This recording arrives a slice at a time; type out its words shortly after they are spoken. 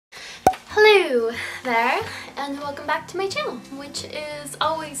Hello there, and welcome back to my channel, which is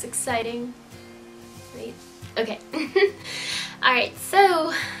always exciting, right? Okay. Alright,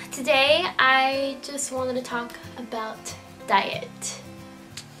 so today I just wanted to talk about diet.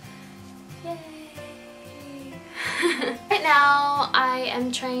 Yay! Right now I am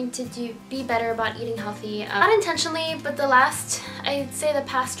trying to be better about eating healthy. Not intentionally, but I'd say the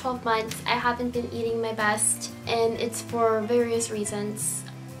past 12 months I haven't been eating my best, and it's for various reasons.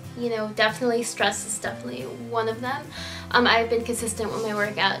 You know, definitely stress is definitely one of them. I've been consistent with my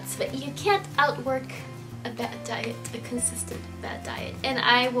workouts, but you can't outwork a bad diet, a consistent bad diet. And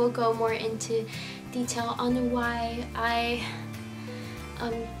I will go more into detail on why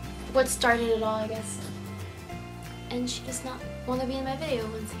what started it all, I guess. And she does not want to be in my video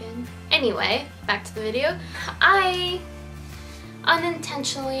once again. Anyway, back to the video. I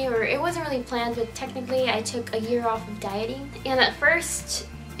unintentionally, or it wasn't really planned, but technically I took a year off of dieting. And at first,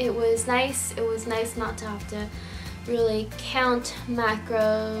 it was nice. It was nice not to have to really count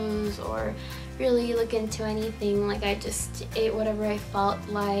macros or really look into anything. Like, I just ate whatever I felt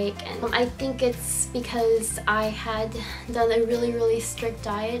like. And I think it's because I had done a really strict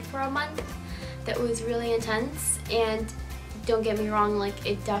diet for a month that was really intense. And don't get me wrong, like,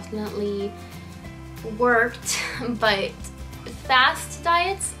 it definitely worked, but fast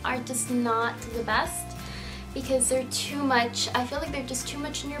diets are just not the best because they're too much. I feel like they're just too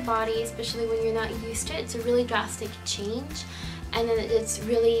much in your body, especially when you're not used to it. It's a really drastic change, and then it's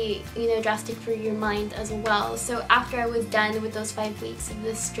really, you know, drastic for your mind as well. So after I was done with those 5 weeks of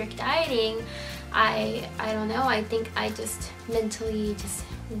this strict dieting, I don't know, I think I just mentally just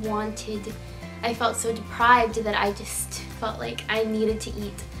I felt so deprived that I just felt like I needed to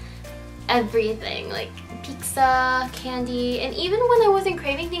eat everything, like pizza, candy, and even when I wasn't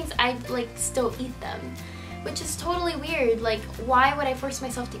craving things, I'd like still eat them, which is totally weird. Like, why would I force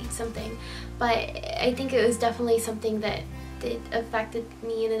myself to eat something? But I think it was definitely something that affected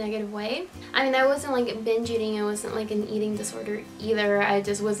me in a negative way. I mean, I wasn't like binge eating, it wasn't like an eating disorder either. I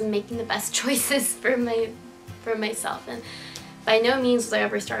just wasn't making the best choices for myself, and by no means was I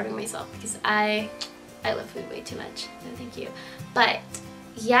ever starving myself, because I love food way too much. No, thank you. But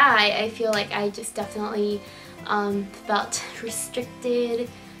yeah, I feel like I just definitely felt restricted,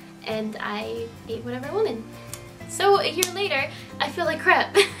 and I ate whatever I wanted. So a year later, I feel like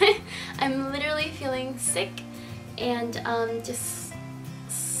crap. I'm literally feeling sick and just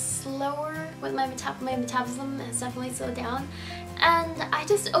slower with my metabolism has definitely slowed down. And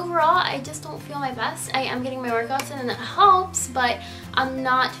overall, I just don't feel my best. I am getting my workouts in and it helps, but I'm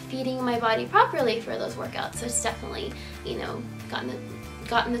not feeding my body properly for those workouts. So it's definitely, you know,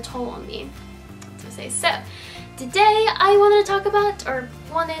 gotten the toll on me, to say. So today I wanted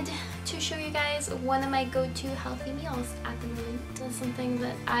to show you guys one of my go-to healthy meals at the moment. It's something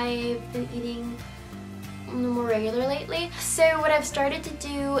that I've been eating more regular lately. So what I've started to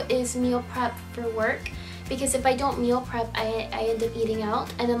do is meal prep for work, because if I don't meal prep, I end up eating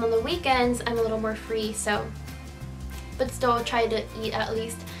out, and then on the weekends I'm a little more free. So, but still try to eat at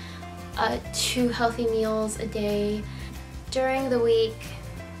least 2 healthy meals a day. During the week,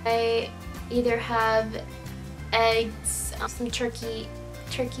 I either have eggs, some turkey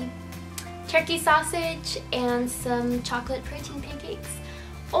sausage, and some chocolate protein pancakes.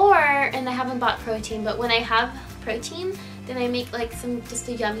 And I haven't bought protein, but when I have protein, then I make like just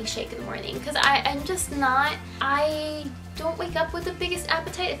a yummy shake in the morning, because I don't wake up with the biggest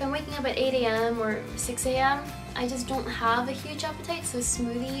appetite. If I'm waking up at 8 a.m. or 6 a.m., I just don't have a huge appetite, so a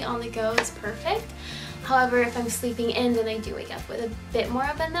smoothie on the go is perfect. However, if I'm sleeping in, then I do wake up with a bit more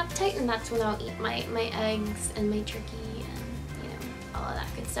of an appetite, and that's when I'll eat my eggs and my turkey and, you know, all of that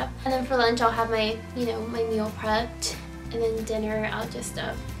good stuff. And then for lunch, I'll have my meal prepped, and then dinner, I'll just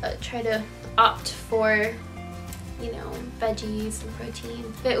try to opt for, you know, veggies and protein.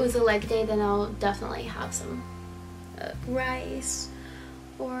 If it was a leg day, then I'll definitely have some rice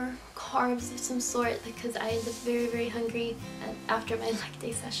or carbs of some sort, because I end up very hungry after my leg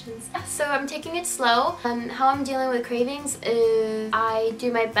day sessions. So I'm taking it slow. How I'm dealing with cravings is I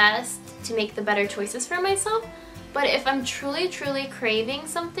do my best to make the better choices for myself, but if I'm truly craving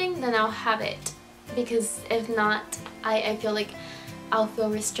something, then I'll have it, because if not, I feel like I'll feel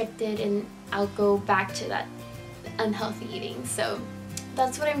restricted and I'll go back to that unhealthy eating. So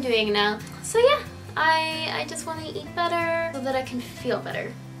that's what I'm doing now. So yeah, I just want to eat better so that I can feel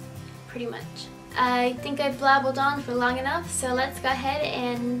better, pretty much. I think I've blabbled on for long enough, so let's go ahead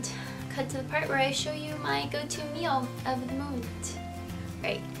and cut to the part where I show you my go-to meal of the moment.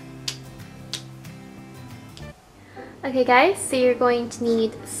 Right. Okay guys, so you're going to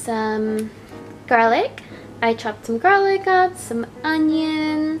need some garlic. I chopped some garlic up, some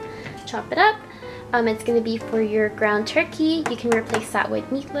onion, chop it up. It's going to be for your ground turkey. You can replace that with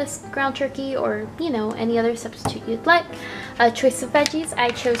meatless ground turkey or, you know, any other substitute you'd like. Choice of veggies, I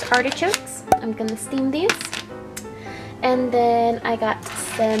chose artichokes. I'm going to steam these. And then I got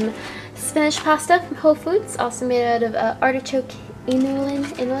some spinach pasta from Wholefoods, also made out of artichoke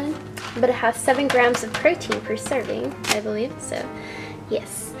inulin, but it has 7 grams of protein per serving, I believe, so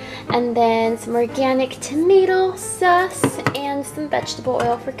yes. And then some organic tomato sauce and some vegetable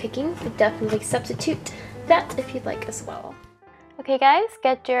oil for cooking. But definitely substitute that if you'd like as well. Okay guys,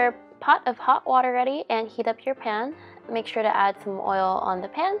 get your pot of hot water ready and heat up your pan. Make sure to add some oil on the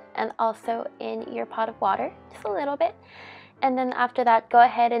pan and also in your pot of water, just a little bit. And then after that, go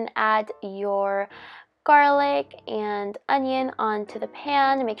ahead and add your garlic and onion onto the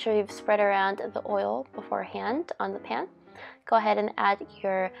pan. Make sure you've spread around the oil beforehand on the pan. Go ahead and add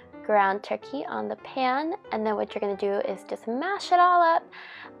your ground turkey on the pan, and then what you're going to do is just mash it all up.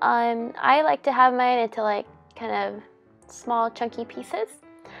 I like to have mine into like kind of small chunky pieces.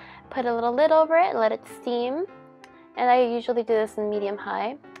 Put a little lid over it and let it steam, and I usually do this in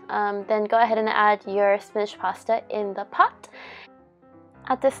medium-high. Then go ahead and add your spinach pasta in the pot.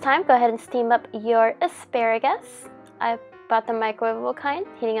 At this time, go ahead and steam up your asparagus. I bought the microwavable kind,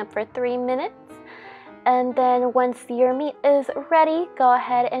 heating up for 3 minutes. And then once your meat is ready, go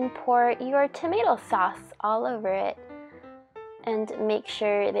ahead and pour your tomato sauce all over it. And make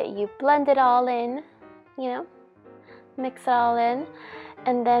sure that you blend it all in, you know, mix it all in.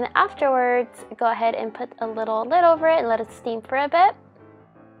 And then afterwards, go ahead and put a little lid over it and let it steam for a bit.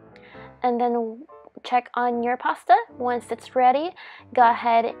 And then check on your pasta. Once it's ready, go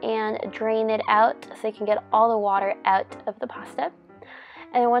ahead and drain it out so you can get all the water out of the pasta.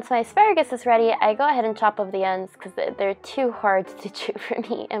 And once my asparagus is ready, I go ahead and chop off the ends because they're too hard to chew for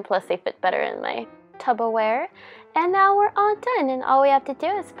me, and plus they fit better in my Tupperware. And now we're all done, and all we have to do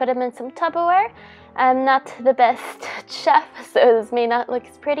is put them in some Tupperware. I'm not the best chef, so this may not look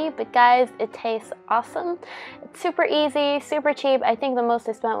as pretty, but guys, it tastes awesome. It's super easy, super cheap. I think the most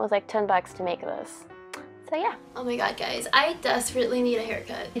I spent was like 10 bucks to make this. So yeah. Oh my god, guys, I desperately need a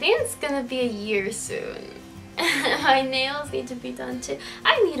haircut. I think it's gonna be a year soon. My nails need to be done too.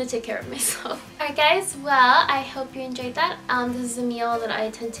 I need to take care of myself. Alright guys, well, I hope you enjoyed that. This is a meal that I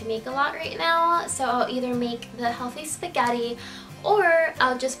tend to make a lot right now, so I'll either make the healthy spaghetti or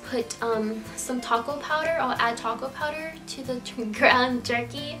I'll just put some taco powder. I'll add taco powder to the ground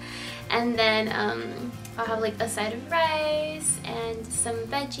turkey, and then I'll have like a side of rice and some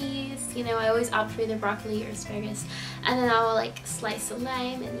veggies. You know, I always opt for either broccoli or asparagus, and then I'll like slice a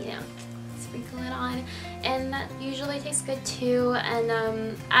lime and, you know, sprinkle it on, and that usually tastes good too.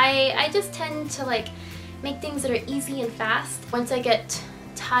 And I just tend to like make things that are easy and fast. Once I get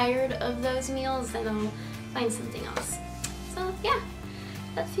tired of those meals, then I'll find something else. So yeah,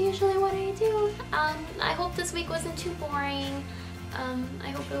 that's usually what I do. I hope this week wasn't too boring. I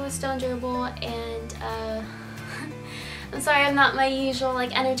hope it was still enjoyable, and I'm sorry I'm not my usual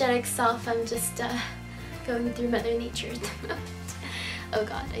like energetic self. I'm just going through Mother Nature at the moment. Oh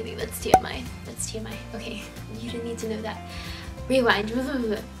god, I think that's TMI. That's TMI. Okay, you didn't need to know that. Rewind.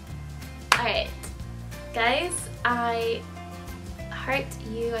 Alright, guys, I heart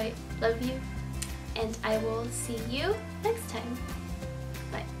you, I love you, and I will see you next time.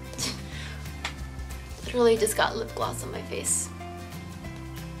 Bye. Literally just got lip gloss on my face.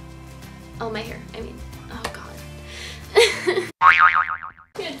 Oh, my hair, I mean, oh god.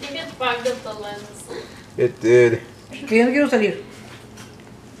 I think it fogged up the lens. It did. Que yo no quiero salir.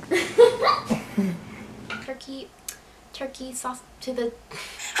 Turkey sauce to the...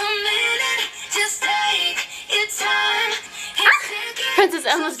 Princess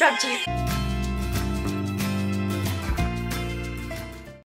almost dropped you.